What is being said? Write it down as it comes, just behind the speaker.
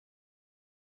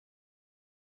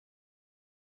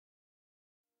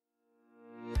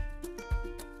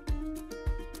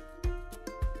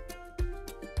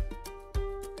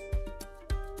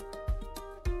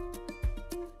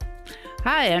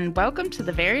Hi, and welcome to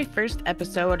the very first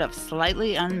episode of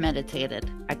Slightly Unmeditated,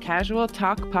 a casual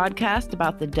talk podcast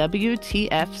about the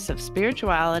WTFs of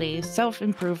spirituality,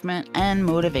 self-improvement, and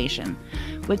motivation,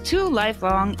 with two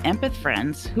lifelong empath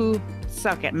friends who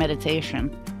suck at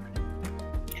meditation.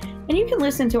 And you can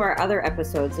listen to our other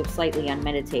episodes of Slightly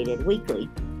Unmeditated weekly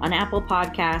on Apple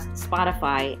Podcasts,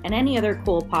 Spotify, and any other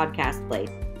cool podcast place.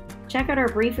 Check out our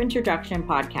brief introduction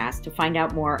podcast to find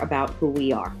out more about who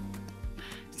we are.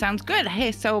 Sounds good.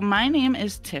 Hey, so my name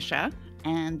is Tisha,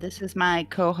 and this is my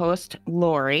co-host,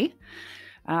 Lori.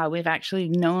 We've actually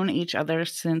known each other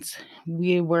since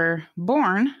we were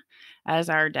born,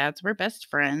 as our dads were best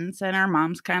friends and our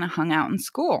moms kind of hung out in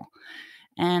school.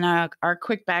 And our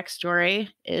quick backstory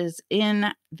is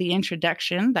in the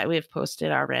introduction that we've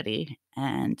posted already,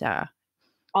 and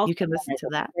you can listen to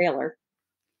that. Trailer.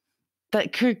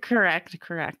 But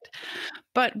correct.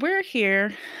 But we're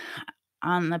here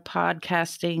on the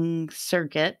podcasting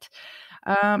circuit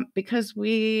because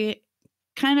we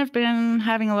kind of been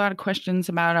having a lot of questions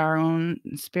about our own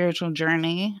spiritual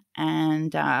journey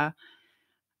and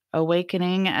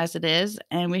awakening as it is,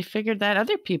 and we figured that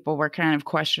other people were kind of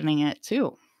questioning it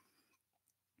too.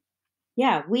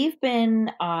 Yeah, we've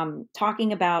been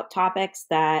talking about topics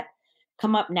that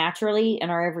come up naturally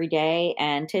in our everyday,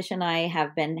 and Tish and I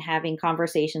have been having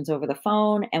conversations over the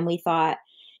phone, and we thought,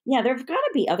 yeah, there've got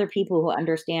to be other people who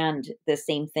understand the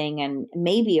same thing and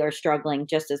maybe are struggling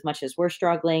just as much as we're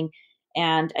struggling.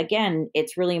 And again,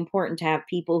 it's really important to have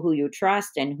people who you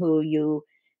trust and who you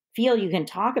feel you can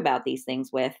talk about these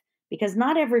things with, because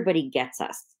not everybody gets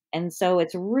us. And so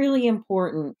it's really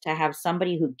important to have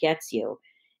somebody who gets you.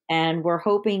 And we're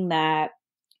hoping that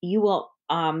you will,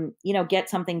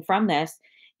 get something from this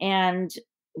and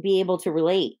be able to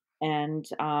relate. And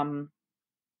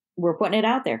we're putting it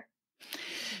out there.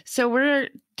 So we're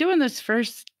doing this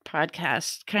first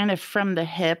podcast kind of from the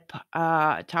hip,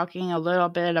 talking a little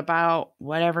bit about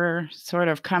whatever sort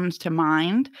of comes to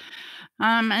mind,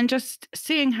 and just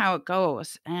seeing how it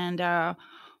goes. And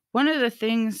one of the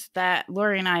things that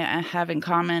Lori and I have in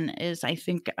common is I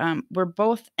think we're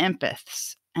both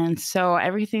empaths. And so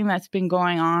everything that's been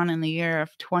going on in the year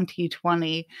of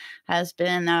 2020 has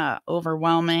been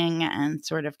overwhelming and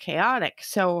sort of chaotic.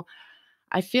 So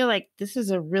I feel like this is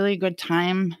a really good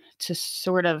time to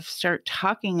sort of start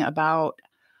talking about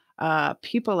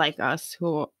people like us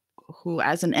who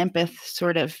as an empath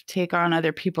sort of take on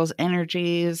other people's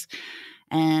energies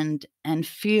and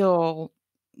feel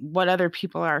what other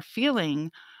people are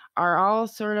feeling, are all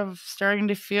sort of starting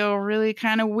to feel really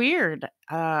kind of weird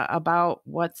about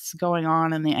what's going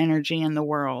on in the energy in the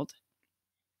world.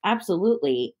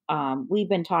 Absolutely. We've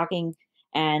been talking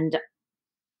and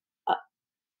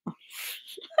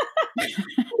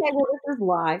okay, well, this is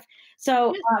live.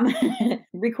 So,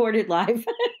 recorded live.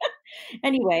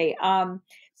 Anyway,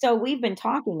 so we've been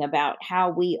talking about how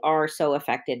we are so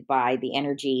affected by the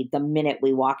energy the minute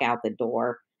we walk out the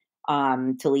door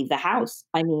to leave the house.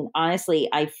 I mean, honestly,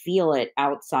 I feel it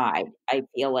outside. I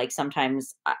feel like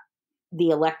sometimes the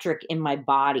electric in my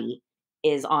body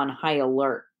is on high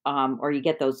alert, or you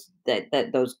get those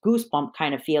goosebump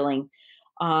kind of feeling.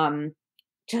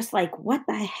 Just like, what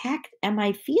the heck am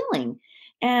I feeling?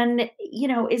 And,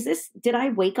 did I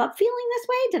wake up feeling this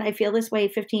way? Did I feel this way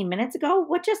 15 minutes ago?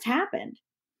 What just happened?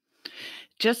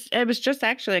 It was just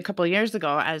actually a couple of years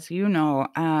ago, as you know,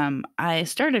 I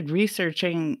started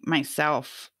researching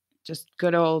myself, just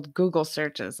good old Google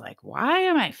searches, like, why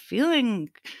am I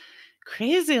feeling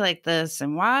crazy like this?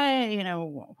 And why,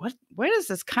 where is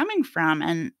this coming from?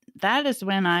 And that is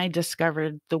when I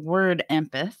discovered the word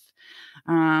empath.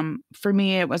 For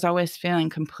me, it was always feeling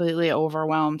completely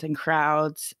overwhelmed in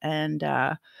crowds and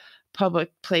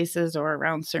public places or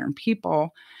around certain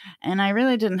people. And I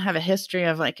really didn't have a history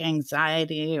of like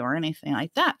anxiety or anything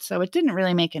like that. So it didn't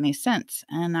really make any sense.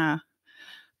 And a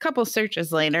couple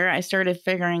searches later, I started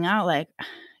figuring out like,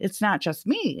 it's not just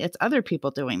me, it's other people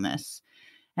doing this.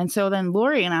 And so then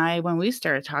Lori and I, when we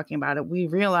started talking about it, we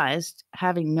realized,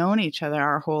 having known each other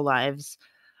our whole lives,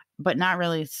 but not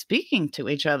really speaking to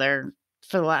each other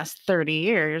for the last 30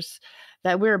 years,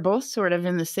 that we were both sort of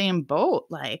in the same boat.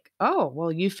 Like, oh,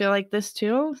 well, you feel like this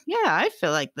too? Yeah, I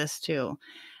feel like this too.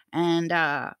 And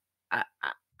I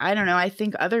don't know. I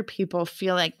think other people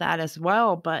feel like that as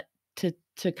well. But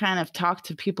to kind of talk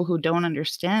to people who don't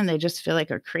understand, they just feel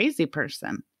like a crazy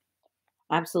person.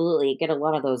 Absolutely. Get a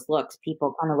lot of those looks.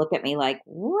 People kind of look at me like,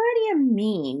 what do you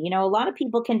mean? A lot of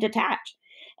people can detach.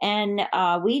 And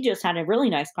we just had a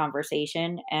really nice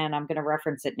conversation, and I'm going to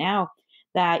reference it now,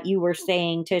 that you were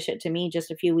saying, Tisha, to me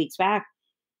just a few weeks back.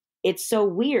 It's so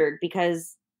weird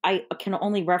because I can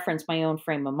only reference my own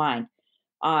frame of mind.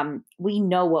 we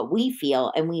know what we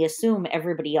feel and we assume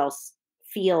everybody else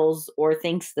feels or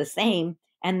thinks the same,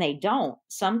 and they don't.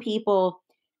 Some people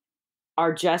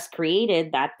are just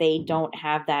created that they don't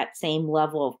have that same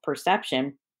level of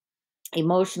perception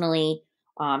emotionally,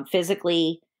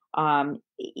 physically,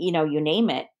 you name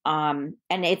it. And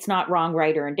it's not wrong,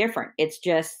 right, or indifferent. It's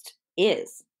just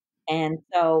is. And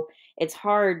so it's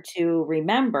hard to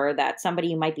remember that somebody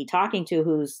you might be talking to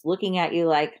who's looking at you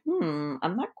like, I'm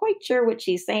not quite sure what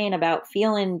she's saying about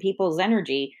feeling people's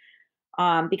energy,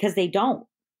 because they don't.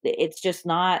 It's just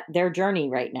not their journey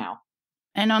right now.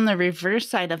 And on the reverse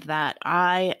side of that,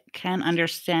 I can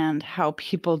understand how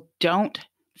people don't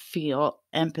feel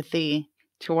empathy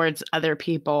towards other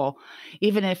people,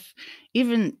 even if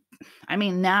even I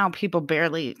mean, now people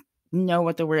barely know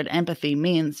what the word empathy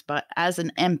means, but as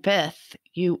an empath,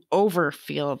 you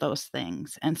overfeel those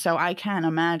things. And so I can't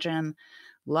imagine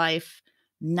life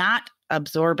not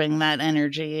absorbing that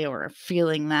energy or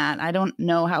feeling that. I don't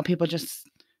know how people just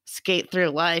skate through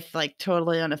life like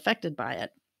totally unaffected by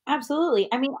it. Absolutely.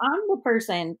 I mean, I'm the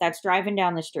person that's driving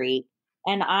down the street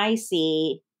and I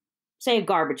see, say, a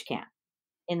garbage can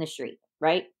in the street,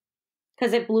 right?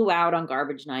 Because it blew out on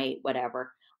garbage night,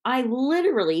 whatever. I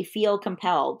literally feel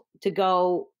compelled to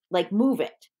go like move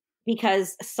it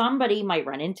because somebody might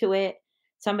run into it,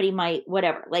 somebody might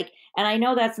whatever. Like, and I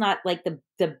know that's not like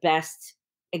the best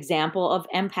example of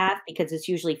empath because it's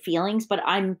usually feelings, but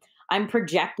I'm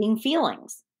projecting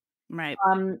feelings. Right.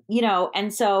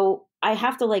 And so I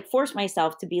have to like force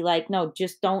myself to be like, no,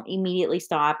 just don't immediately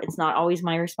stop. It's not always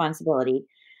my responsibility.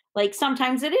 Like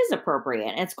sometimes it is appropriate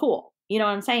and it's cool. You know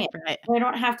what I'm saying? Right. I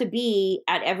don't have to be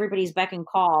at everybody's beck and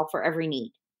call for every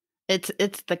need. It's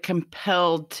the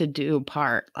compelled to do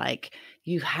part, like,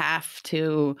 you have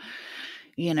to,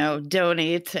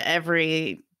 donate to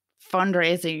every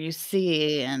fundraiser you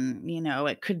see, and,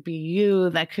 it could be you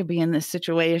that could be in this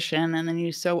situation, and then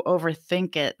you so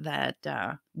overthink it that,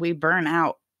 we burn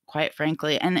out, quite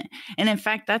frankly, and in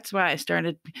fact, that's why I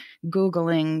started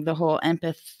Googling the whole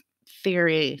empath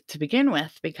theory to begin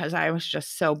with, because I was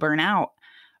just so burnt out.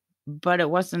 But it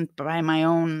wasn't by my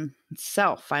own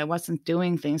self. I wasn't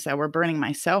doing things that were burning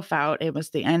myself out. It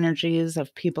was the energies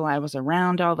of people I was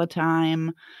around all the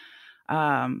time,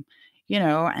 um,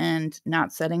 and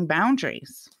not setting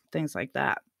boundaries, things like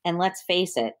that. And let's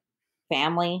face it,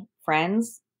 family,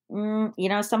 friends,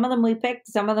 some of them we pick,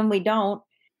 some of them we don't.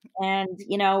 And,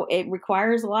 it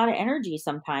requires a lot of energy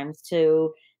sometimes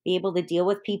to be able to deal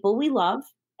with people we love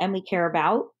and we care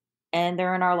about, and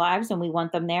they're in our lives and we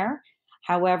want them there.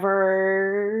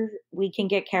 However, we can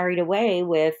get carried away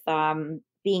with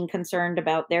being concerned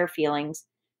about their feelings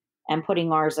and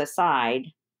putting ours aside.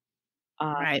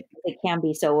 Uh, Right, it can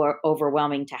be so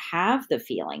overwhelming to have the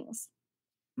feelings.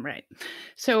 right.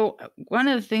 So, one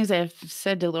of the things I've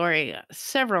said to Lori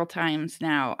several times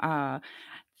now,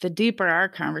 the deeper our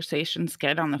conversations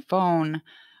get on the phone,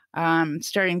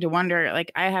 starting to wonder,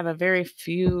 like, I have a very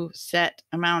few set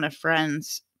amount of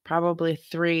friends, probably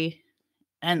 3,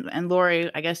 and Lori,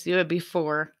 I guess you would be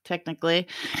 4 technically,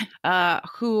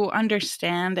 who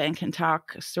understand and can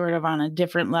talk sort of on a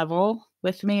different level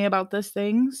with me about these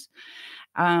things.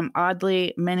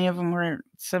 Oddly, many of them were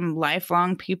some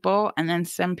lifelong people, and then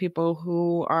some people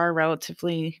who are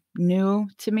relatively new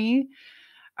to me.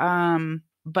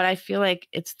 But I feel like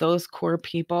it's those core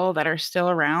people that are still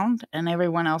around, and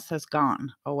everyone else has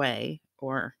gone away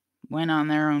or went on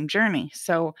their own journey.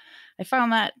 So I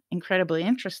found that incredibly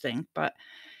interesting. But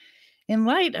in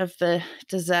light of the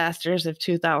disasters of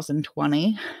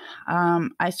 2020,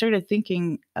 I started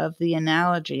thinking of the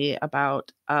analogy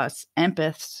about us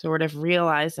empaths sort of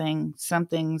realizing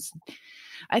something's.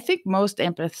 I think most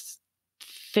empaths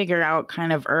figure out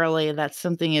kind of early that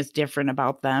something is different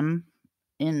about them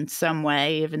in some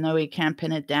way, even though we can't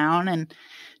pin it down. And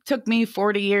it took me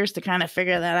 40 years to kind of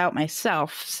figure that out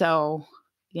myself. So,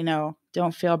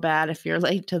 don't feel bad if you're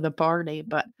late to the party.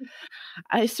 But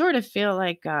I sort of feel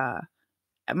like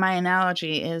my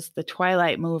analogy is the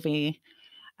Twilight movie,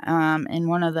 in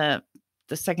one of the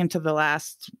second to the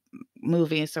last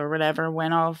movies or whatever,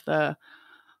 when all of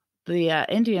the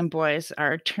Indian boys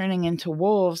are turning into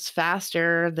wolves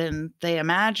faster than they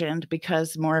imagined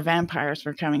because more vampires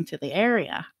were coming to the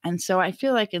area. And so I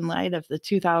feel like in light of the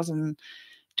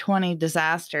 2020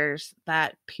 disasters,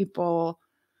 that people,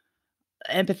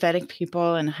 empathetic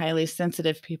people and highly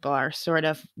sensitive people, are sort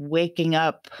of waking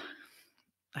up,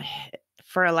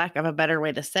 for a lack of a better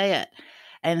way to say it,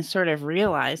 and sort of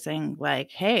realizing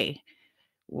like, hey,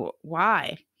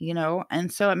 why,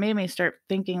 and so it made me start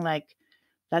thinking like,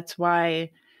 that's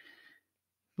why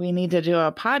we need to do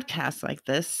a podcast like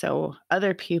this so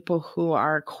other people who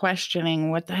are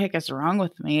questioning what the heck is wrong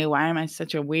with me? Why am I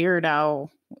such a weirdo?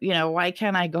 Why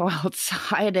can't I go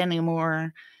outside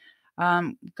anymore?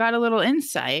 Got a little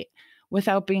insight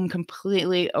without being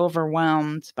completely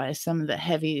overwhelmed by some of the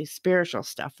heavy spiritual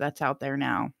stuff that's out there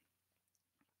now.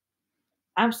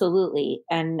 Absolutely.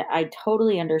 And I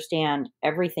totally understand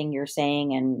everything you're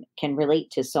saying and can relate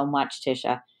to so much,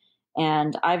 Tisha.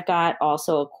 And I've got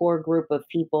also a core group of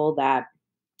people that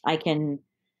I can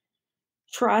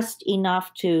trust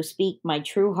enough to speak my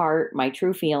true heart, my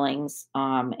true feelings,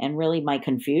 and really my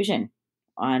confusion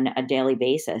on a daily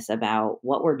basis about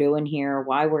what we're doing here,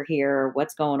 why we're here,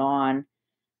 what's going on.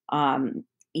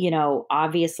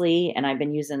 Obviously, and I've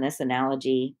been using this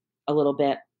analogy a little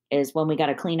bit, is when we got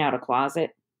to clean out a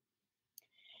closet.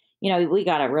 We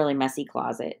got a really messy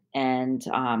closet, and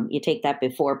you take that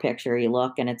before picture, you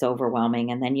look, and it's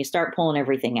overwhelming, and then you start pulling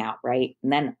everything out, right?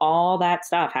 And then all that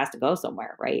stuff has to go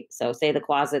somewhere, right? So, say the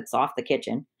closet's off the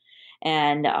kitchen,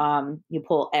 and you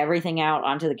pull everything out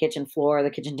onto the kitchen floor,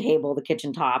 the kitchen table, the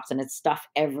kitchen tops, and it's stuff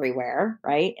everywhere,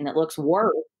 right? And it looks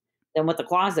worse than what the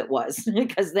closet was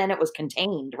because then it was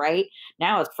contained, right?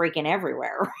 Now it's freaking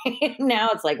everywhere, right? Now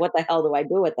it's like, what the hell do I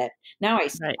do with it? Now I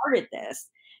Right. started this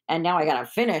and now I got to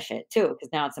finish it too because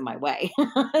now it's in my way.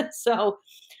 So,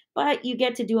 but you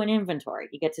get to do an inventory.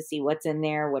 You get to see what's in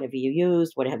there, what have you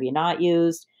used, what have you not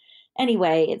used.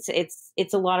 Anyway, it's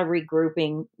a lot of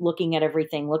regrouping, looking at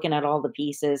everything, looking at all the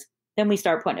pieces. Then we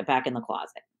start putting it back in the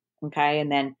closet. Okay? And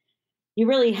then you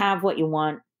really have what you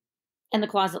want and the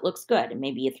closet looks good. And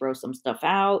maybe you throw some stuff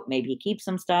out, maybe you keep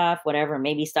some stuff, whatever.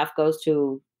 Maybe stuff goes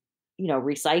to,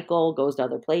 recycle, goes to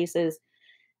other places,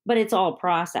 but it's all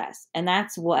process. And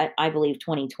that's what I believe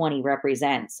 2020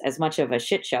 represents, as much of a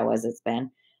shit show as it's been.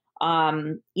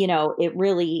 It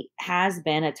really has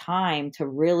been a time to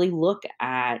really look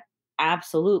at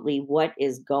absolutely what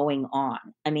is going on.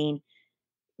 I mean,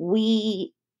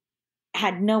 we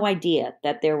had no idea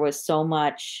that there was so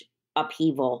much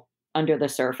upheaval under the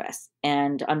surface.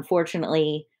 And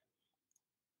unfortunately,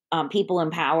 people in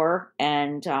power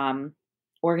and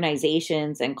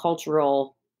organizations and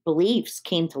cultural beliefs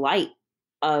came to light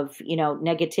of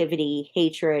negativity,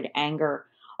 hatred, anger.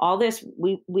 All this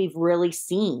we've really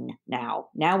seen now.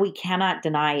 Now we cannot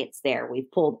deny it's there.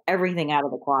 We've pulled everything out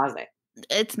of the closet.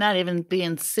 It's not even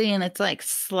being seen. It's like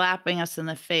slapping us in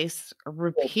the face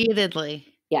repeatedly.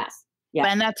 Yes. Yeah.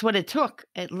 And that's what it took.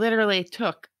 It literally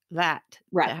took that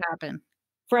Right. to happen.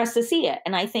 For us to see it.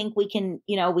 And I think we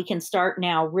can start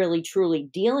now really truly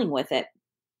dealing with it.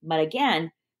 But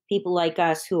again, people like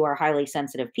us who are highly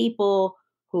sensitive people,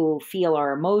 who feel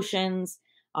our emotions,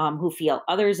 who feel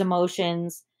others'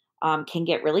 emotions, can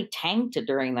get really tanked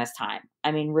during this time.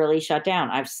 I mean, really shut down.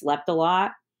 I've slept a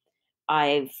lot.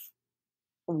 I've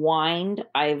whined.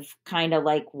 I've kind of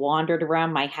like wandered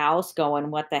around my house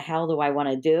going, what the hell do I want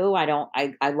to do?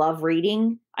 I love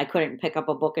reading. I couldn't pick up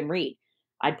a book and read.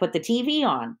 I'd put the TV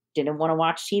on, didn't want to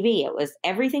watch TV. It was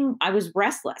everything. I was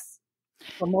restless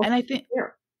for most And I of the think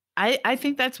year. I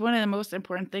think that's one of the most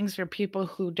important things for people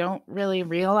who don't really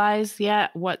realize yet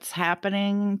what's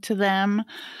happening to them,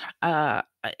 uh,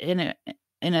 in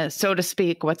a so to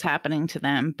speak, what's happening to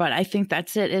them. But I think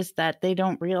that's it, is that they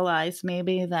don't realize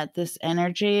maybe that this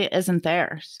energy isn't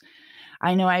theirs.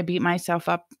 I know I beat myself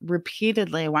up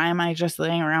repeatedly. Why am I just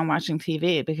laying around watching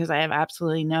TV? Because I have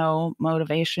absolutely no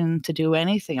motivation to do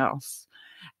anything else,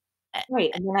 eh,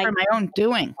 Right. And then I for my own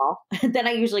doing. call. Then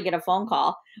I usually get a phone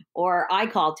call or I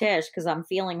call Tish because I'm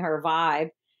feeling her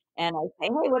vibe. And I say,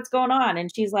 hey, what's going on?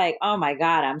 And she's like, oh my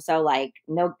God, I'm so like,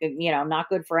 no, not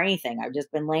good for anything. I've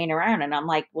just been laying around. And I'm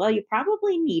like, well, you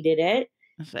probably needed it.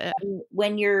 That's it.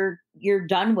 When you're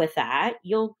done with that,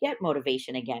 you'll get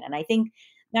motivation again. And I think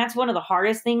that's one of the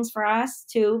hardest things for us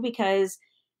too, because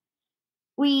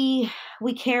we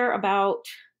care about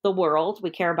the world, we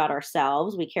care about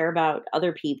ourselves, we care about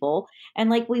other people, and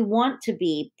like we want to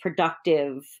be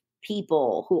productive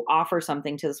people who offer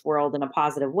something to this world in a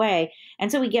positive way.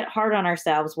 And so we get hard on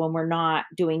ourselves when we're not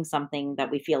doing something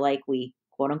that we feel like we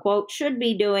quote unquote should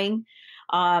be doing.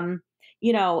 And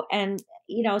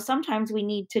sometimes we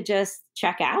need to just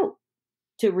check out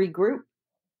to regroup,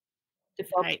 to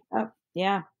focus Right. up.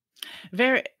 Yeah.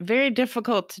 Very, very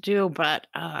difficult to do, but,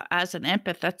 as an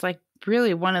empath, that's, like,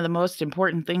 really one of the most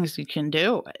important things you can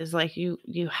do, is, like, you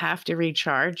have to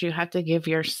recharge, you have to give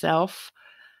yourself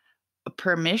a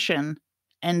permission,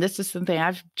 and this is something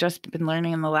I've just been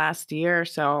learning in the last year or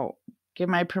so. Give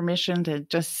my permission to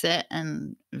just sit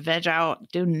and veg out,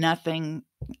 do nothing,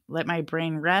 let my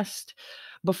brain rest.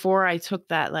 Before I took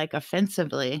that, like,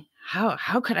 offensively,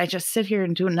 how could I just sit here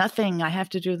and do nothing? I have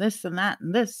to do this and that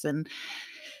and this, and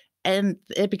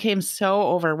it became so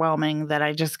overwhelming that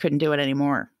I just couldn't do it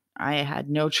anymore. I had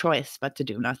no choice but to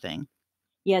do nothing.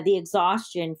 Yeah, the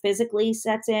exhaustion physically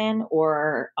sets in,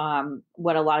 or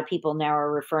what a lot of people now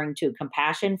are referring to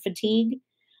compassion fatigue.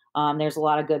 There's a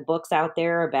lot of good books out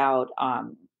there about,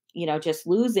 just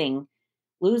losing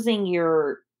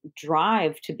your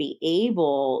drive to be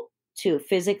able to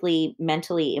physically,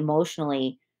 mentally,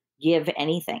 emotionally give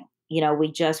anything.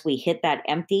 We hit that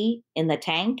empty in the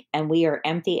tank, and we are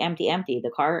empty, empty, empty.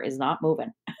 The car is not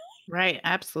moving. Right,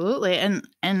 absolutely, and,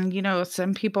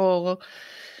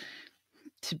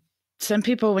 to some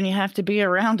people, when you have to be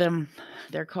around them,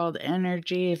 they're called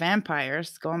energy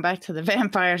vampires, going back to the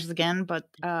vampires again, but,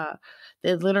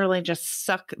 they literally just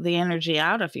suck the energy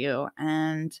out of you,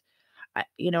 and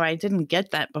I didn't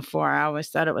get that before. I always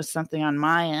thought it was something on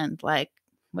my end, like,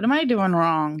 "What am I doing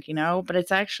wrong?" But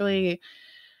it's actually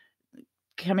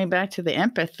coming back to the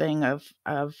empath thing of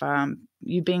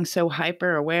you being so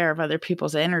hyper aware of other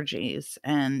people's energies,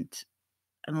 and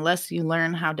unless you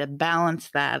learn how to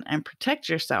balance that and protect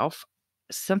yourself,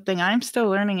 something I'm still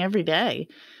learning every day,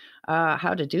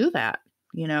 how to do that,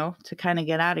 to kinda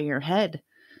get out of your head.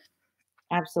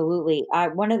 Absolutely.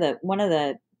 One of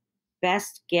the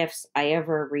best gifts I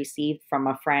ever received from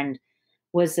a friend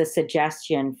was a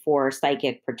suggestion for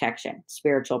psychic protection,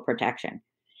 spiritual protection.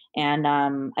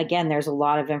 And again, there's a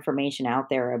lot of information out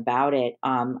there about it,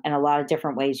 and a lot of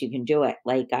different ways you can do it.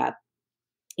 Like,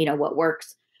 what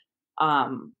works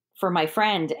for my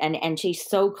friend, and she's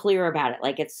so clear about it.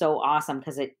 Like, it's so awesome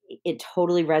because it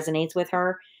totally resonates with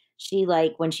her. She,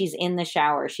 like, when she's in the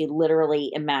shower, she literally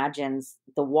imagines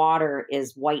the water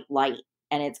is white light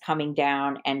and it's coming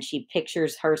down, and she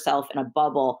pictures herself in a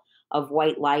bubble of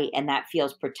white light, and that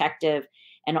feels protective,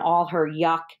 and all her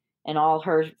yuck and all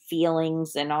her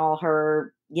feelings and all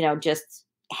her, just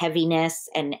heaviness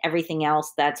and everything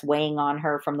else that's weighing on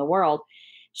her from the world,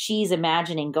 she's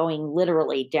imagining going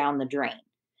literally down the drain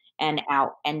and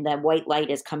out, and the white light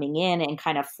is coming in and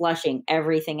kind of flushing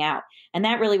everything out, and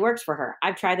that really works for her.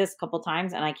 I've tried this a couple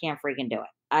times and I can't freaking do it.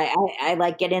 I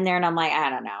like get in there and I'm like, I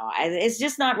don't know, it's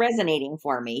just not resonating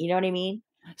for me, you know what I mean?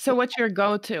 So what's your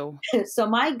go-to? So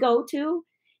my go-to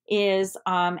is,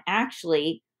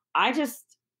 actually, I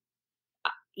just,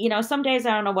 some days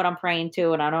I don't know what I'm praying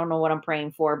to and I don't know what I'm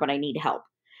praying for, but I need help.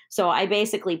 So I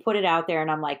basically put it out there and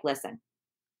I'm like, listen,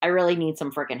 I really need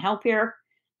some freaking help here.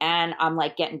 And I'm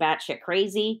like getting batshit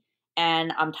crazy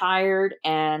and I'm tired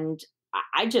and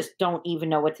I just don't even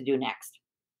know what to do next.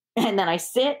 And then I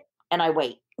sit and I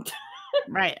wait.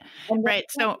 Right, And right,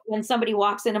 then so when somebody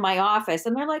walks into my office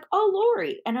and they're like, "Oh,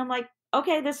 Lori." And I'm like,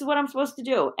 "Okay, this is what I'm supposed to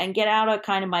do." And get out of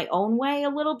kind of my own way a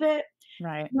little bit,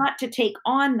 right, not to take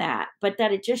on that, but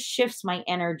that it just shifts my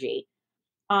energy.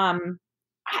 Um,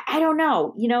 I don't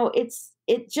know,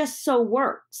 it just so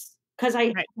works because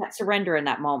I right. that surrender in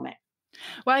that moment.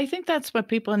 Well, I think that's what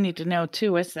people need to know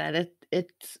too, is that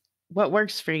it's what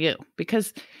works for you,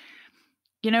 because,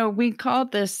 we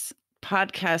called this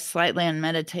podcast Slightly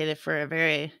Unmeditated for a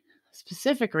very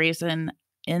specific reason,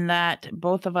 in that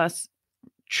both of us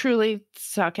truly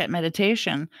suck at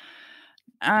meditation.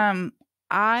 Um,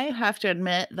 I have to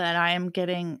admit that I am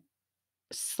getting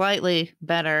slightly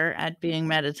better at being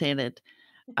meditated.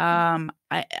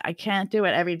 I can't do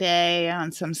it every day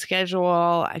on some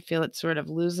schedule. I feel it sort of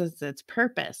loses its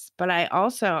purpose. But I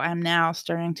also am now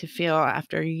starting to feel,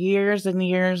 after years and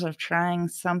years of trying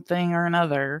something or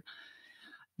another,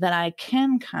 that I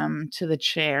can come to the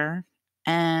chair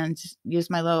and use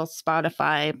my little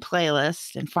Spotify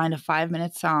playlist and find a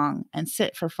 5-minute song and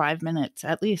sit for 5 minutes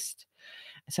at least.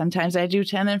 Sometimes I do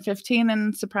 10 and 15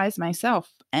 and surprise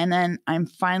myself. And then I'm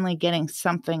finally getting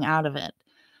something out of it.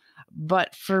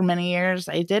 But for many years,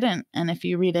 I didn't. And if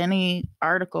you read any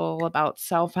article about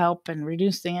self help and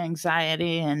reducing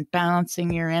anxiety and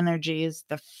balancing your energies,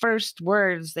 the first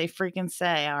words they freaking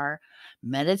say are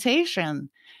meditation,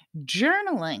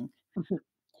 journaling.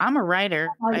 I'm a writer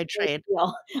How you by really trade.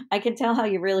 feel. I can tell how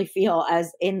you really feel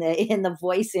as in the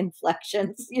voice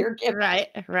inflections you're giving. Right,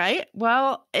 right.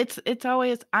 Well, it's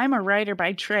always, I'm a writer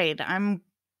by trade. I'm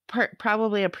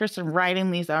probably a person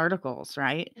writing these articles,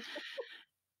 right?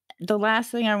 The last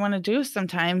thing I want to do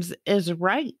sometimes is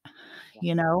write,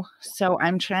 So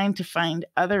I'm trying to find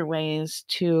other ways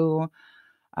to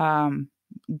um,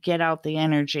 get out the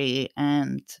energy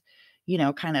and,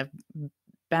 kind of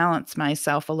balance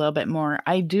myself a little bit more.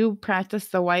 I do practice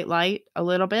the white light a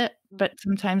little bit, but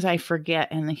sometimes I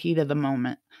forget in the heat of the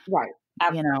moment, Right.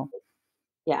 you know?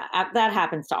 Yeah, that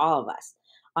happens to all of us.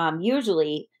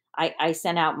 Usually, I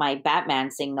send out my Batman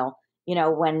signal,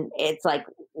 when it's like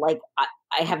like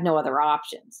I have no other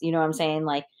options. You know what I'm saying?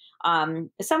 Like,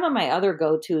 some of my other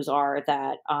go-tos are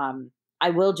that I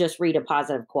will just read a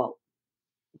positive quote,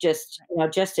 just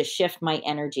just to shift my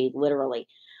energy, literally.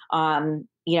 Again,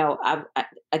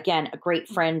 a great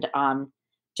friend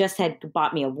just had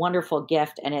bought me a wonderful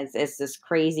gift, and it's this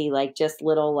crazy, like, just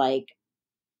little, like,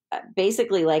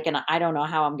 basically like an I don't know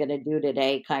how I'm going to do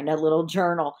today kind of little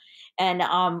journal. And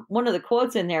one of the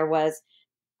quotes in there was,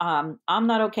 I'm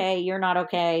not okay, you're not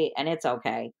okay, and it's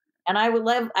okay. And I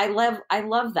love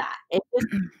that. It just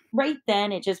right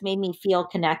then it just made me feel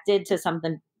connected to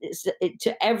something,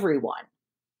 to everyone,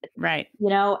 Right.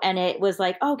 and it was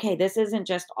like, okay, this isn't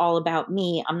just all about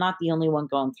me. I'm not the only one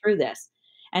going through this.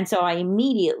 And so I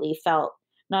immediately felt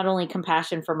not only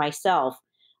compassion for myself,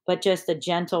 but just a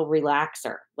gentle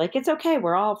relaxer. Like, it's okay,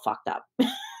 we're all fucked up.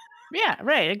 Yeah,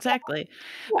 right, exactly.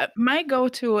 My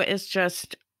go-to is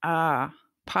just,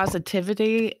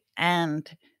 positivity,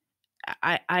 and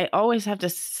I always have to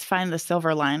find the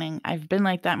silver lining. I've been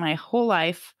like that my whole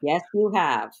life. Yes, you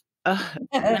have.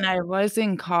 When I was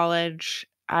in college,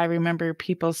 I remember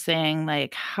people saying,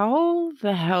 like, "How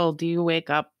the hell do you wake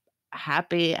up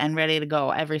happy and ready to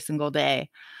go every single day?"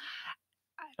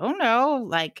 I don't know,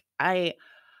 like,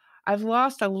 I've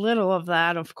lost a little of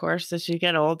that, of course, as you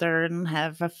get older and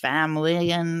have a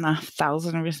family and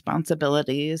 1,000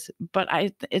 responsibilities, but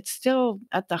it's still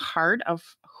at the heart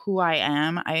of who I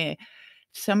am.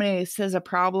 Somebody says a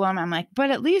problem, I'm like,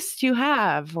 "But at least you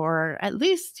have," or "At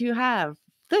least you have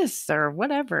this," or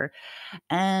whatever,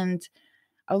 and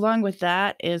along with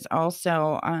that is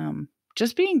also,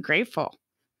 just being grateful.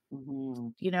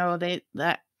 Mhm. They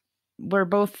that we're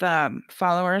both,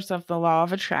 followers of the law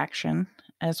of attraction,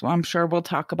 as I'm sure we'll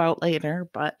talk about later,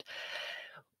 but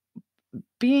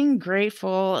being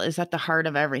grateful is at the heart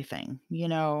of everything.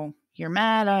 You're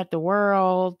mad at the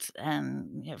world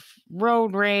and you have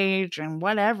road rage and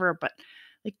whatever, but,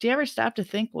 like, do you ever stop to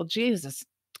think, "Well, Jesus, it's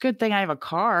a good thing I have a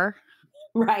car."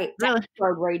 Right. That's Really,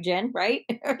 road rage in, right?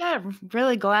 yeah, I'm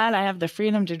really glad I have the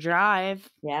freedom to drive,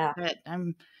 Yeah. that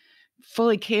I'm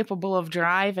fully capable of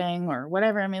driving or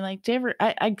whatever. I mean, like, do you ever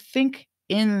I think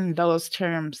in those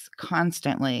terms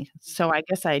constantly, so I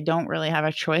guess I don't really have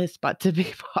a choice but to be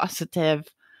positive,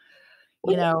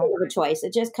 Well, you you know? don't have a choice.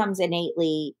 It just comes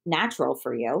innately natural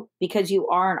for you because you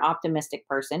are an optimistic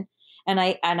person. And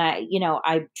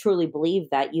I truly believe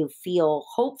that you feel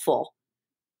hopeful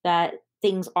that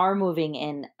things are moving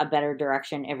in a better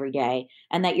direction every day,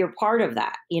 and that you're part of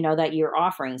that, that you're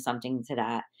offering something to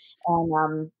that.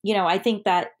 And I think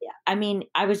that, I mean,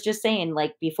 I was just saying,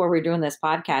 like, before we are doing this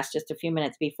podcast, just a few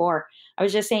minutes before, I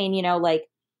was just saying, like,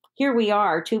 here we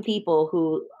are, two people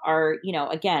who are,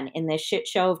 again, in this shit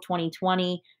show of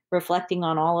 2020, reflecting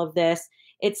on all of this.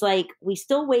 It's like we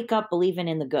still wake up believing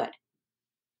in the good.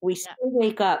 We Yeah. still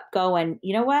wake up going,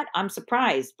 you know what? I'm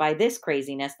surprised by this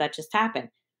craziness that just happened.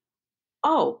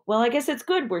 Oh, well, I guess it's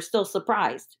good we're still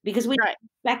surprised because we Right.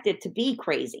 expect it to be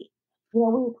crazy.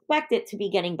 We expect it to be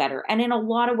getting better. And in a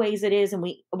lot of ways it is, and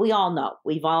we all know.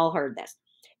 We've all heard this.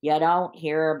 You don't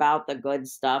hear about the good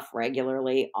stuff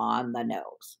regularly on the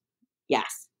news.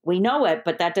 Yes, we know it,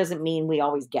 but that doesn't mean we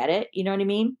always get it. You know what I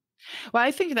mean? Well,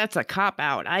 I think that's a cop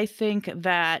out. I think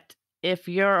that if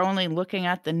you're only looking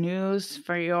at the news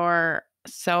for your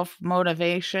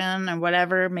self-motivation and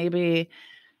whatever, maybe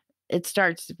it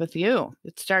starts with you.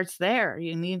 It starts there.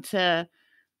 You need to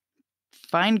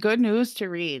find good news to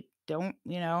read. Don't,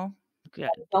 g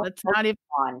Don't let's focus not even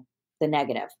on the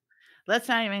negative. let's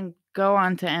not even go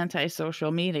on to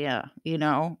anti-social media,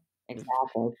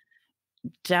 Exactly.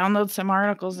 download some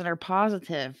articles that are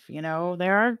positive.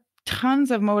 There are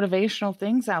tons of motivational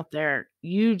things out there.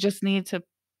 You just need to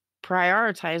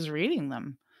prioritize reading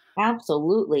them.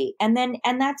 Absolutely. And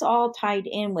that's all tied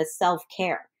in with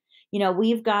self-care.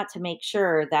 We've got to make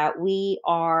sure that we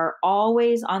are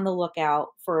always on the lookout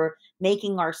for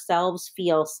making ourselves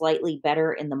feel slightly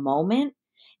better in the moment,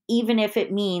 even if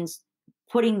it means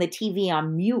putting the TV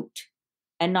on mute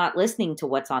and not listening to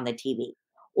what's on the TV,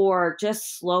 or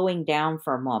just slowing down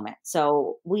for a moment.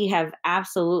 So we have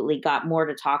absolutely got more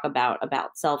to talk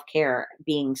about self-care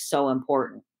being so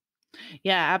important.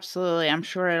 Yeah, absolutely. I'm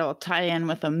sure it'll tie in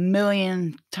with a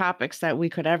million topics that we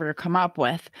could ever come up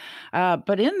with.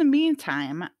 But in the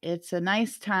meantime, it's a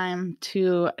nice time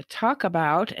to talk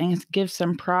about and give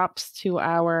some props to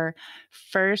our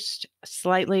first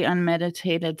slightly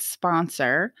unmeditated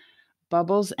sponsor,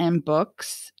 Bubbles and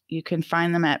Books. You can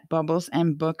find them at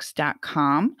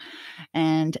bubblesandbooks.com,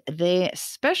 and they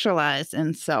specialize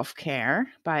in self care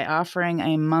by offering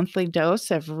a monthly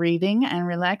dose of reading and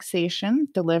relaxation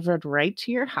delivered right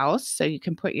to your house so you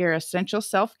can put your essential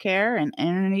self care and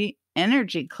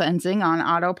energy cleansing on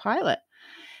autopilot.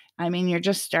 I mean, you're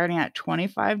just starting at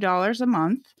 $25 a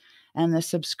month, and the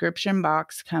subscription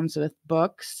box comes with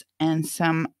books and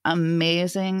some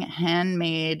amazing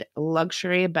handmade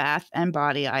luxury bath and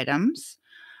body items.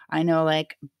 I know,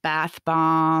 like bath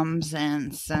bombs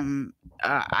and some,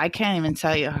 I can't even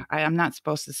tell you, I'm not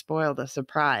supposed to spoil the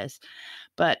surprise,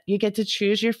 but you get to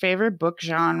choose your favorite book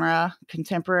genre: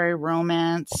 contemporary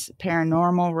romance,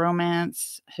 paranormal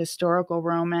romance, historical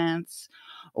romance,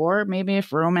 or maybe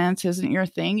if romance isn't your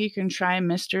thing, you can try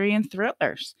mystery and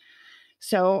thrillers.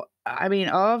 So, I mean,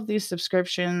 all of these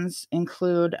subscriptions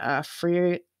include a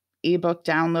free ebook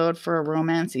download for a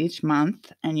romance each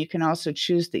month. And you can also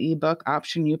choose the ebook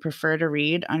option you prefer to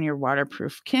read on your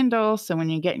waterproof Kindle. So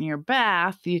when you get in your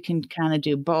bath, you can kind of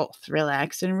do both,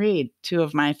 relax and read, two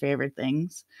of my favorite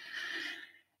things.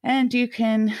 And you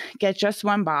can get just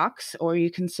one box or you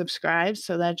can subscribe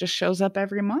so that just shows up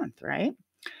every month, right?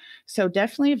 So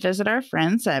definitely visit our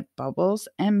friends at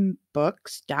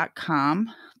bubblesandbooks.com.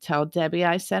 Tell Debbie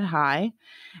I said hi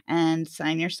and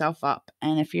sign yourself up.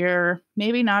 And if you're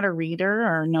maybe not a reader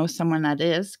or know someone that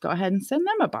is, go ahead and send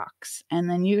them a box. And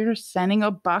then you're sending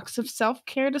a box of self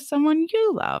care to someone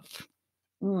you love.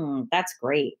 That's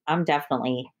great. I'm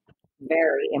definitely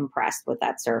very impressed with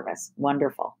that service.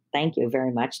 Wonderful. Thank you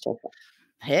very much, Tisha.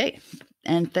 Hey,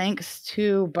 and thanks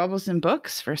to Bubbles and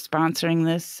Books for sponsoring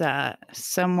this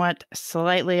somewhat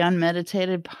slightly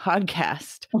unmeditated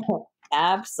podcast.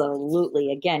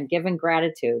 Absolutely. Again, giving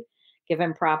gratitude,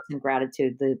 giving props and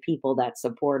gratitude to the people that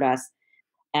support us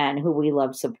and who we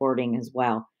love supporting as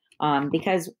well.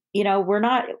 Because we're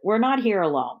not here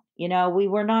alone. We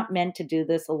were not meant to do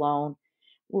this alone.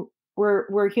 We're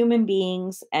we're human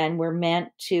beings, and we're meant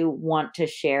to want to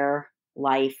share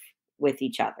life with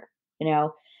each other. You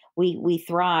know, we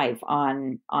thrive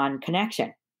on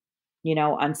connection,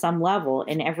 on some level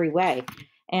in every way.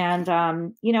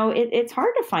 And, it's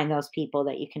hard to find those people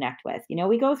that you connect with.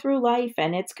 We go through life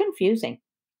and it's confusing,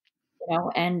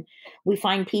 and we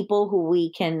find people who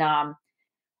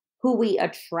we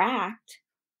attract.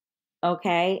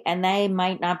 Okay. And they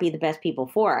might not be the best people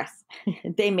for us.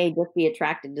 They may just be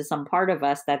attracted to some part of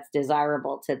us that's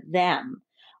desirable to them.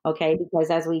 Okay.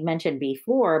 Because as we mentioned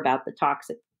before about the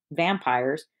toxic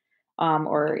vampires,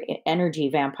 or energy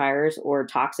vampires, or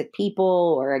toxic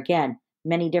people, or again,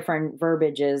 many different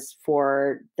verbiages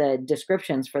for the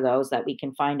descriptions for those that we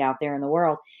can find out there in the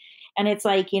world. And it's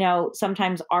like,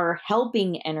 sometimes our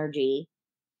helping energy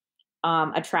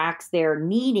attracts their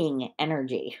needing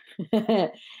energy.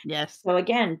 Yes. So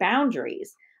again,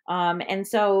 boundaries. And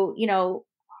so,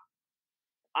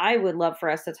 I would love for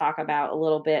us to talk about a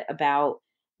little bit about,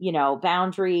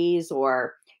 boundaries,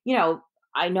 or, you know,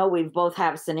 I know we've both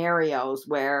have scenarios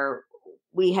where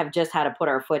we have just had to put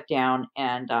our foot down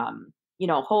and,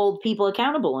 hold people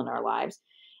accountable in our lives,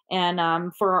 and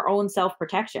for our own self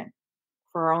protection,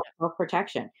 for our own self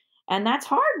protection. And that's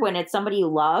hard when it's somebody you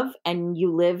love and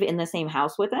you live in the same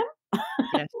house with them.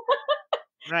 Yes.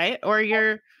 Right? Or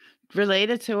you're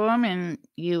related to them and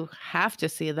you have to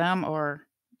see them or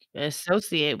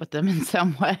associate with them in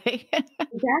some way.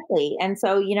 Exactly. And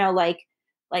so,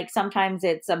 like sometimes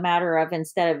it's a matter of,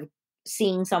 instead of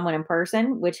seeing someone in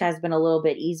person, which has been a little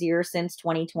bit easier since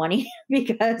 2020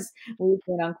 because we've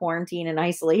been on quarantine and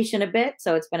isolation a bit.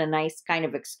 So it's been a nice kind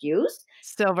of excuse.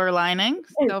 Silver lining,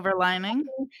 silver lining.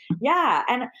 Yeah.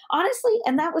 And honestly,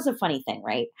 and that was a funny thing,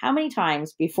 right? How many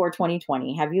times before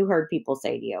 2020 have you heard people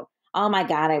say to you, "Oh my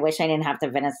God, I wish I didn't have to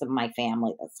visit my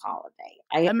family this holiday.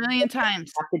 I A million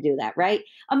times. have to do that," right?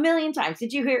 A million times.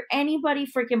 Did you hear anybody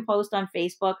freaking post on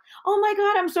Facebook, "Oh my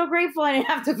God, I'm so grateful I didn't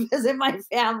have to visit my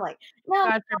family"? No,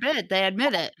 God forbid they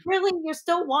admit it. really, you're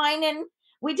still whining.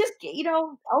 We just,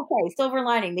 okay, silver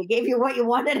lining. They gave you what you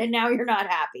wanted and now you're not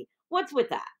happy. What's with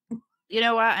that? You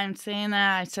know what? I'm saying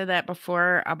that. I said that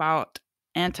before about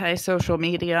anti-social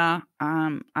media.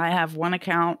 I have one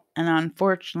account, and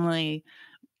fortunately,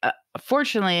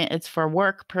 it's for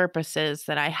work purposes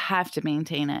that I have to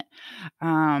maintain it.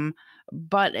 Um,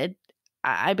 but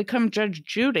I become Judge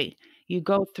Judy. You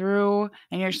go through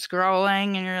and you're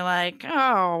scrolling and you're like,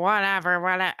 oh, whatever,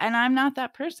 whatever. And I'm not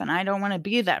that person. I don't want to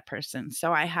be that person.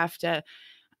 So I have to,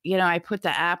 I put the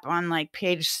app on like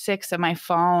page 6 of my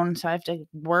phone. So I have to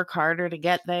work harder to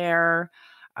get there.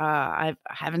 I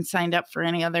haven't signed up for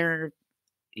any other,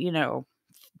 you know,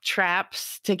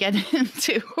 traps to get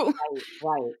into. Right,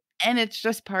 right. and it's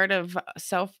just part of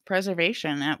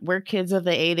self-preservation. We're kids of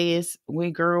the '80s.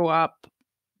 We grew up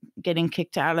getting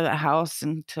kicked out of the house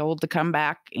and told to come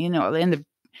back, in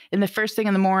the first thing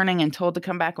in the morning and told to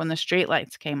come back when the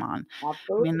streetlights came on. I mean,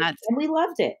 Absolutely. that's And we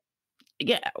loved it.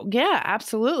 yeah,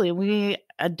 absolutely. We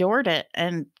adored it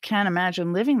and can't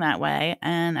imagine living that way.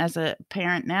 And as a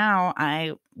parent now,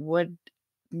 I would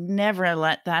never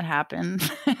let that happen.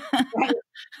 Right.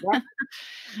 Right.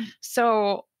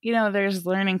 So, there's a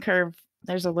learning curve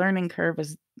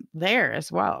is there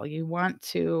as well. You want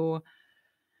to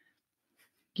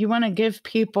give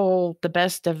people the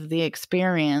best of the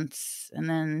experience, and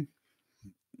then,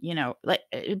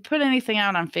 put anything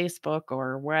out on Facebook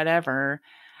or whatever.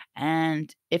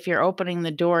 And if you're opening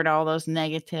the door to all those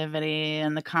negativity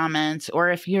and the comments, or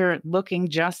if you're looking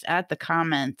just at the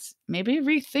comments, maybe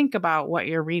rethink about what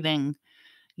you're reading,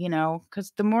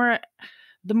 because the more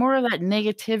of that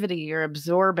negativity you're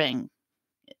absorbing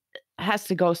has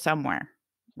to go somewhere,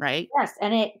 right? Yes,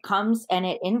 and it comes and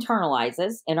it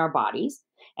internalizes in our bodies.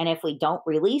 And if we don't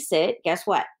release it, guess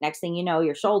what? Next thing you know,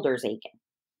 your shoulder's aching.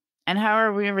 And how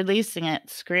are we releasing it?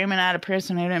 Screaming at a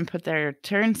person who didn't put their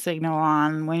turn signal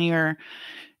on when you're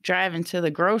driving to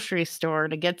the grocery store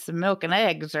to get some milk and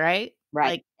eggs, right? Right.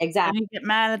 Like, then Exactly. you get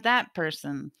mad at that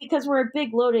person. Because we're a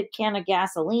big loaded can of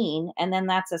gasoline and then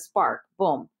that's a spark.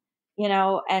 Boom.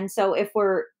 And so if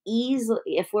we're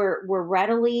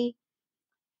readily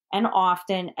and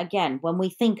often, again, when we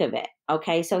think of it,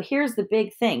 okay, so here's the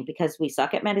big thing, because we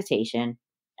suck at meditation.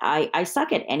 I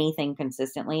suck at anything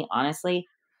consistently, honestly.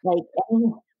 Like,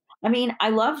 I mean, I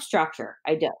love structure.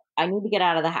 I do. I need to get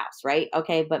out of the house, right?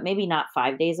 Okay, but maybe not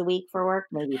 5 days a week for work.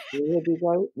 Maybe three would be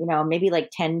great. Maybe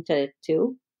like 10 to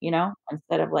 2.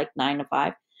 Instead of like 9 to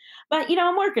 5. But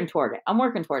I'm working toward it. I'm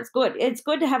working towards good. It's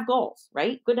good to have goals,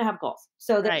 right? Good to have goals.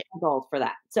 So there's Right, goals for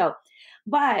that. So,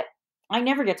 but I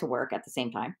never get to work at the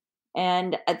same time.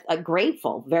 And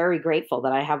grateful, very grateful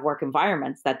that I have work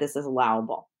environments that this is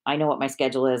allowable. I know what my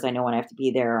schedule is. I know when I have to be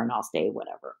there and I'll stay,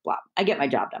 whatever, blah. I get my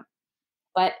job done.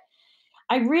 But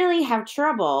I really have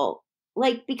trouble,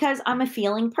 like, because I'm a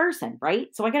feeling person, right?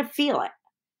 So I got to feel it.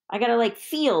 I got to like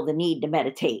feel the need to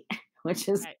meditate, which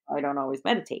is, right. I don't always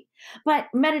meditate, but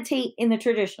meditate in the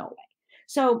traditional way.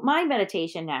 So my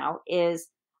meditation now is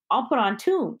I'll put on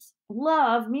tunes,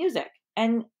 love music.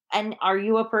 And are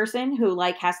you a person who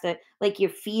like has to, like, you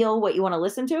feel what you want to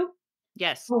listen to?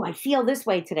 Yes. Oh, I feel this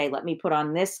way today. Let me put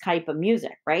on this type of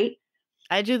music, right?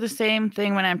 I do the same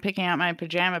thing when I'm picking out my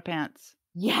pajama pants.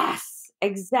 Yes,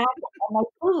 exactly. And my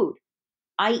food.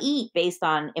 I eat based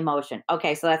on emotion.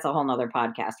 Okay, so that's a whole nother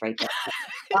podcast right there.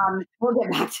 We'll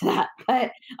get back to that.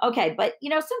 But okay, but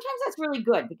sometimes that's really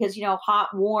good because hot,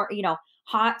 warm,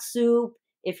 hot soup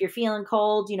if you're feeling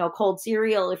cold, cold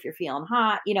cereal if you're feeling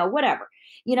hot, whatever.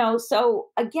 So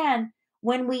again,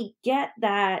 when we get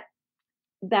that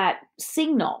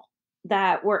signal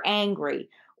that we're angry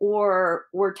or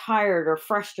we're tired or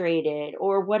frustrated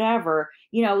or whatever,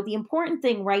 the important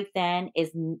thing right then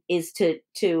is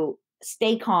to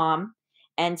stay calm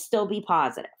and still be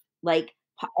positive, like,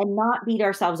 and not beat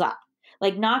ourselves up,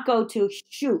 like, not go to,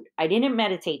 shoot, I didn't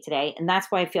meditate today and that's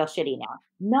why I feel shitty now.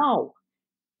 No.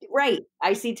 Right,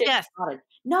 I see Tish Yes. nodded.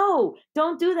 No,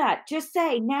 don't do that. Just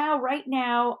say, now, right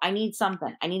now, I need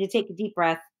something. I need to take a deep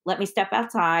breath. Let me step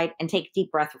outside and take a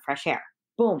deep breath of fresh air.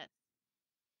 Boom, Yes.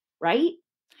 right?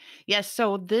 Yes,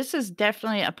 so this is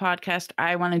definitely a podcast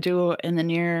I wanna do in the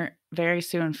near very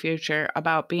soon future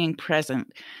about being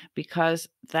present, because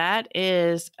that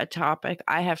is a topic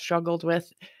I have struggled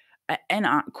with, and,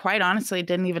 quite honestly,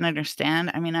 didn't even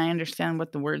understand. I mean, I understand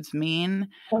what the words mean,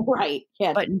 Right.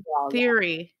 Yes. but in Well, yeah.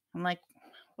 theory, I'm like,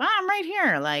 "Well, I'm right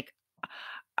here." Like,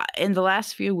 in the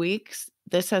last few weeks,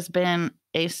 this has been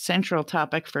a central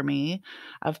topic for me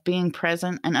of being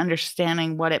present and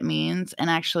understanding what it means and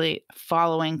actually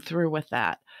following through with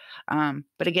that.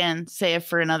 But again, save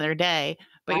for another day.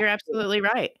 But you're Absolutely.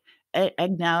 absolutely right.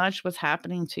 Acknowledge what's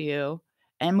happening to you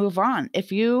and move on.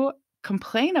 If you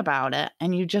complain about it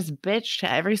and you just bitch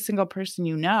to every single person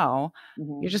you know,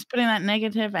 Mhm. you're just putting that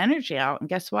negative energy out. And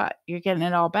guess what? You're getting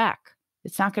it all back.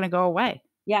 It's not going to go away.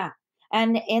 Yeah.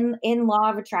 And in law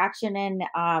of attraction, and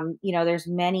there's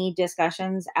many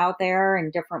discussions out there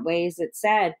and different ways it's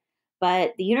said,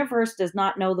 but the universe does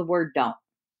not know the word don't.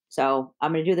 So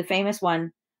I'm going to do the famous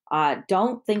one.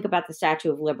 Don't think about the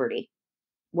Statue of Liberty.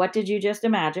 What did you just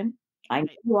imagine? I know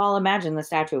Right. you all imagine the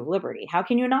Statue of Liberty. How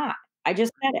can you not? I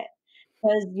just said it.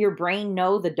 Does your brain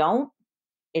know the don't?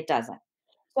 It doesn't.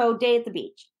 So, day at the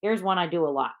beach. Here's one I do a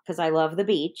lot because I love the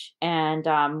beach, and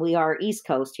we are East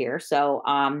Coast here, so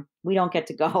we don't get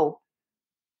to go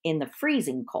in the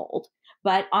freezing cold.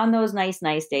 But on those nice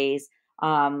days,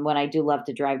 when I do love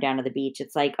to drive down to the beach,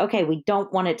 it's like, okay, we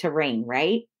don't want it to rain,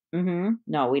 right?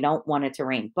 No, we don't want it to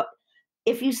rain. But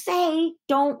if you say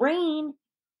don't rain,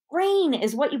 rain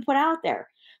is what you put out there.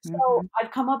 So Mhm.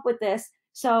 I've come up with this.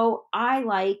 So I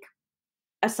like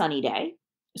a sunny day.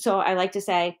 So I like to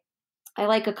say, I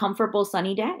like a comfortable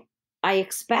sunny day. I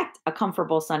expect a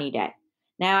comfortable sunny day.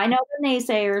 Now I know the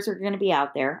naysayers are going to be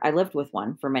out there. I lived with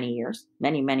one for many years,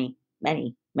 many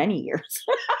years.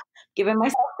 Giving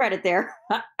myself credit there.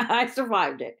 I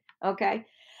survived it. Okay.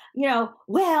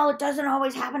 Well, it doesn't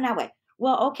always happen that way.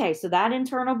 Well, okay. So that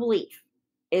internal belief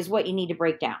is what you need to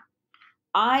break down.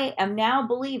 I am now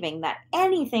believing that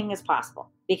anything is possible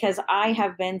because I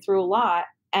have been through a lot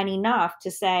and enough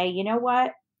to say, you know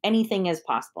what? Anything is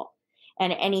possible.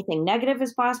 And anything negative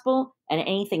is possible and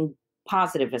anything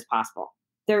positive is possible.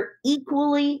 They're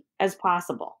equally as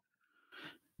possible.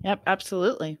 Yep,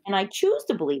 absolutely. And I choose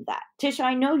to believe that. Tisha,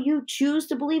 I know you choose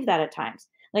to believe that at times.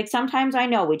 Like sometimes I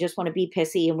know we just want to be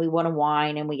pissy and we want to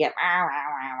whine and we get, "Rah, rah,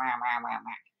 rah, rah, rah, rah,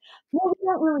 rah." Well, we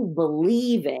don't really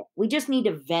believe it. We just need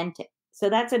to vent it. So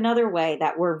that's another way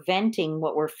that we're venting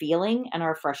what we're feeling and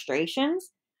our frustrations.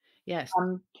 Yes.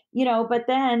 But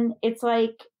then it's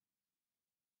like,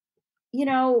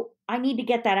 I need to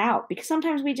get that out because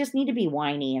sometimes we just need to be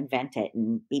whiny and vent it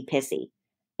and be pissy.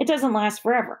 It doesn't last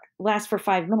forever. It lasts for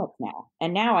 5 minutes now.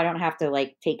 And now I don't have to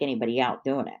like take anybody out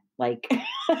doing it. Like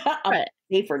I'm Right.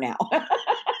 safer now.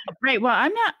 Right, well,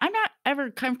 I'm not ever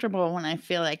comfortable when I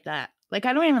feel like that. Like,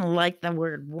 I don't even like the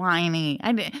word whiny.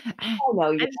 Oh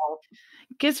no, you I just don't.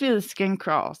 gives me the skin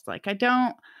crawls. Like, I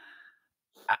don't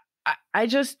I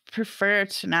just prefer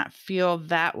to not feel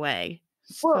that way.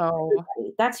 Well, So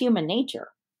everybody, that's human nature.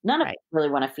 None of us right. really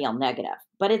want to feel negative,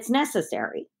 but it's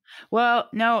necessary. Well,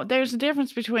 no, there's a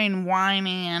difference between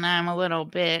whiny and I'm a little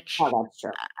bitch, Oh, that's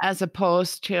true. as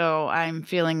opposed to I'm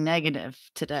feeling negative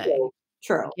today. True.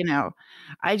 True. You know,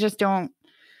 I just don't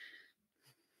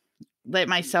let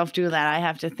myself do that. I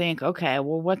have to think, "Okay,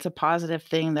 well, what's a positive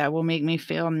thing that will make me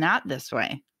feel not this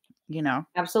way?" You know?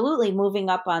 Absolutely. Moving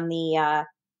up on the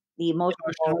Emotional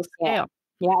emotional scale.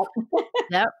 scale. Yeah.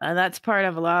 Yep, that's part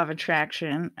of law of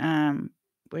attraction,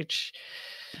 which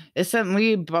is something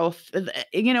we both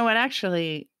you know what,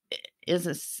 actually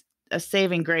is a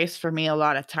saving grace for me a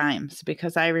lot of times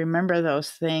because I remember those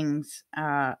things,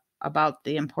 about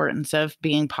the importance of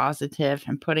being positive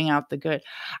and putting out the good.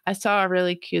 I saw a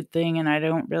really cute thing, and I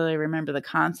don't really remember the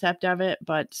concept of it,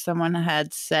 but someone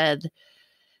had said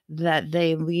that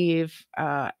they leave,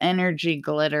 energy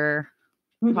glitter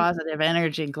positive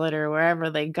energy glitter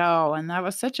wherever they go, and that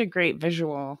was such a great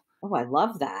visual. Oh, I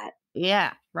love that.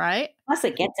 Yeah, right? Plus,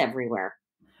 it gets everywhere.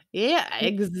 Yeah, You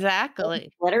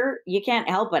exactly. glitter, you can't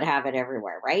help but have it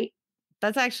everywhere, right?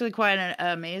 That's actually quite a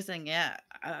amazing, yeah,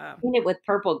 Painted it with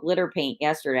purple glitter paint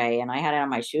yesterday, and I had it on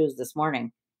my shoes this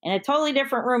morning. In a totally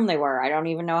different room they were. I don't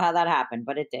even know how that happened,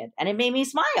 but it did, and it made me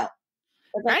smile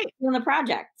as I right. was doing the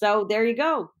project. So there you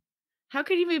go. How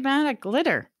could you be mad at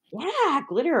glitter? Yeah,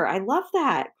 glitter. I love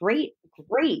that. Great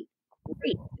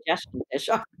suggestion,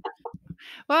 Tisha.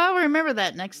 Well, remember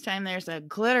that next time there's a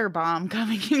glitter bomb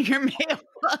coming in your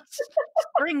mailbox,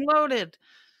 spring loaded.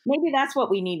 Maybe that's what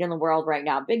we need in the world right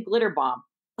now. Big glitter bomb.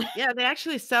 Yeah, they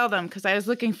actually sell them because I was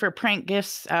looking for prank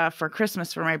gifts, for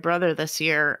Christmas for my brother this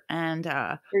year, and,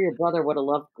 Sure your brother would have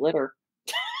loved glitter.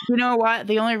 you know what?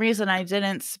 The only reason I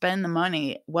didn't spend the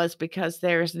money was because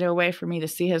there's no way for me to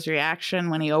see his reaction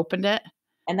when he opened it,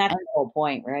 And that's and the whole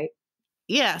point, right?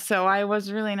 yeah, so I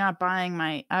was really not buying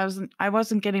I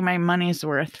wasn't getting my money's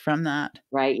worth from that.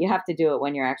 Right. You have to do it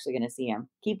when you're actually going to see him.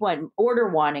 Order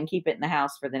one and keep it in the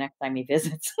house for the next time he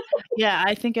visits. Yeah,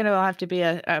 I think it'll have to be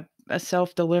a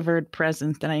self-delivered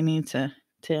present that I need to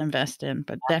invest in,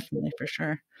 but definitely for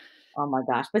sure. Oh my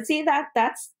gosh. But see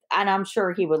and I'm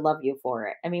sure he would love you for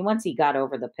it. I mean, once he got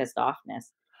over the pissed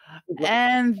offness, he'd love-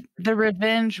 And the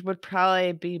revenge would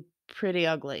probably be pretty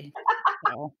ugly.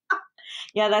 So,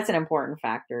 yeah, that's an important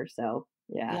factor. So,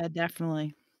 yeah. yeah,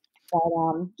 definitely. But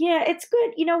yeah, it's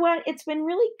good. You know what? It's been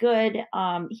really good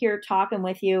here talking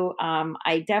with you.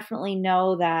 I definitely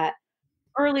know that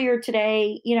earlier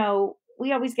today,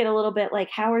 we always get a little bit like,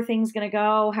 how are things going to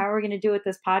go? How are we going to do with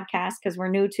this podcast? Because we're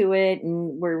new to it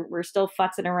and we're still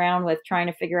futzing around with trying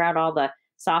to figure out all the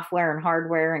software and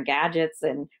hardware and gadgets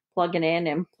and plugging in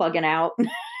and plugging out and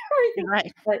everything.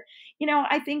 Right. But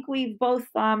I think we've both.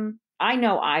 I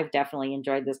know I've definitely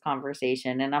enjoyed this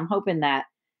conversation, and I'm hoping that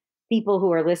people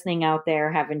who are listening out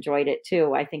there have enjoyed it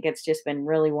too. I think it's just been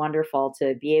really wonderful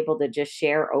to be able to just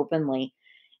share openly.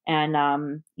 And,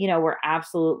 we're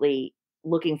absolutely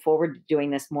looking forward to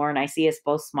doing this more. And I see us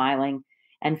both smiling.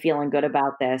 and feeling good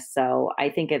about this. So I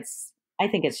think it's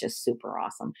just super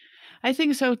awesome. I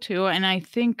think so too, and I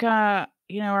think,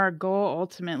 our goal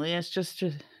ultimately is just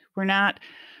to we're not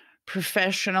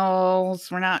professionals,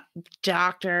 we're not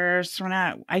doctors, we're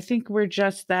not I think we're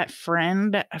just that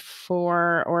friend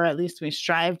for or at least we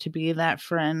strive to be that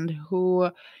friend who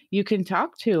you can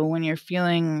talk to when you're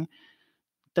feeling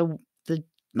the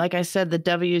like I said, the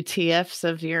WTFs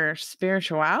of your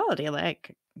spirituality,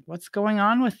 like, "What's going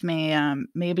on with me?"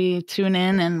 Maybe tune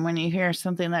in, and when you hear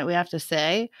something that we have to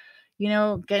say,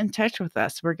 get in touch with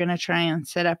us. We're gonna try and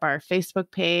set up our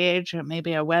Facebook page, or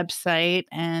maybe a website,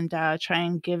 and, try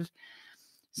and give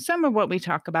some of what we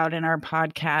talk about in our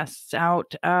podcasts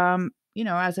out,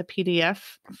 as a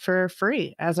PDF for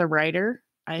free. As a writer,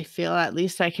 I feel at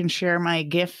least I can share my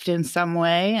gift in some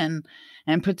way and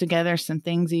put together some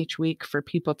things each week for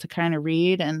people to kind of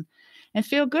read and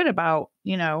feel good about,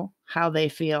 how they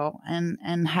feel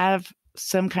and have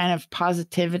some kind of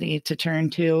positivity to turn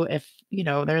to if,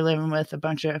 they're living with a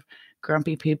bunch of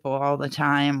grumpy people all the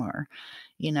time or,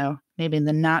 maybe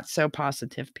the not so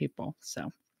positive people.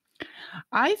 So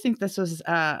I think this was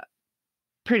a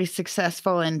pretty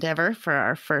successful endeavor for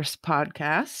our first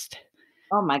podcast.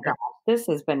 Oh my gosh, this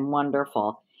has been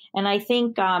wonderful. And I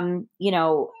think, oh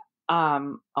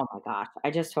my gosh,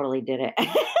 I just totally did it.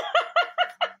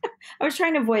 I was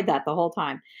trying to avoid that the whole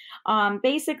time.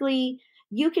 Basically,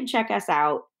 you can check us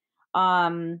out,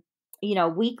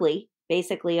 weekly,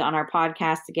 basically on our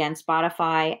podcast again,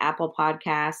 Spotify, Apple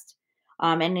Podcast,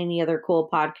 and any other cool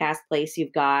podcast place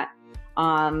you've got.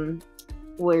 Um,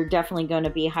 we're definitely going to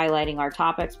be highlighting our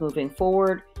topics moving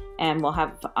forward, and we'll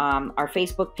have our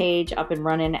Facebook page up and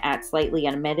running at Slightly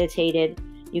Unmeditated.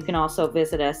 You can also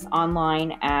visit us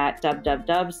online at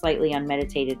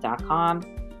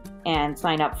www.slightlyunmeditated.com and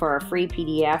sign up for our free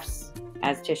PDFs.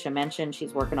 As Tisha mentioned,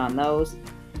 she's working on those.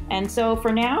 And so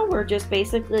for now, we're just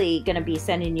basically going to be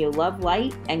sending you love,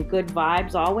 light, and good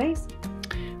vibes always.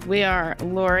 We are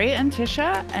Lori and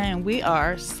Tisha, and we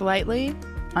are Slightly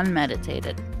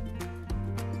Unmeditated.